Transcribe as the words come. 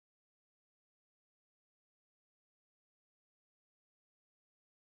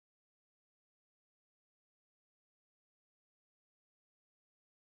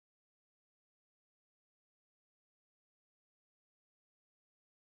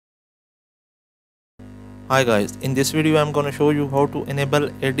Hi guys, in this video I am going to show you how to enable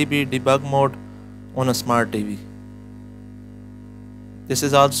ADB Debug mode on a smart TV. This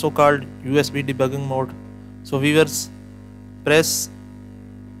is also called USB debugging mode. So viewers, press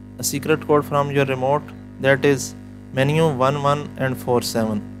a secret code from your remote, that is menu 11 and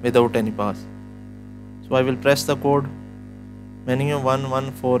 47 without any pass. So I will press the code menu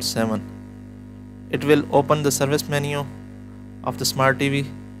 1147. It will open the service menu of the smart TV.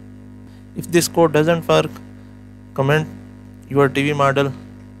 If this code doesn't work, comment your TV model.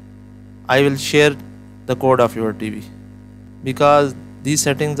 I will share the code of your TV. Because these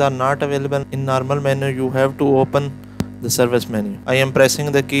settings are not available in normal menu, you have to open the service menu. I am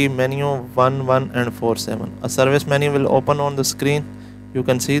pressing the key menu 11 and 47. A service menu will open on the screen. You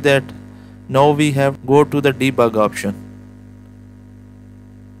can see that now we have go to the debug option.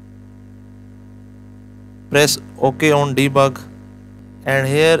 Press OK on debug, and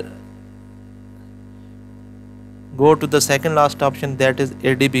here go to the second last option, that is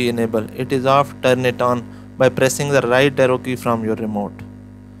ADB enable. It is off, turn it on by pressing the right arrow key from your remote.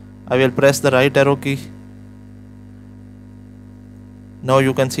 I will press the right arrow key. Now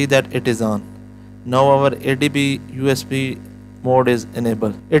you can see that it is on. Now our ADB USB mode is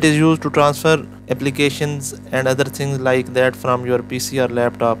enabled. It is used to transfer applications and other things like that from your PC or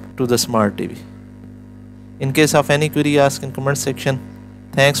laptop to the smart TV. In case of any query, ask in comment section.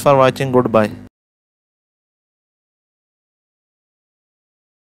 Thanks for watching. Goodbye.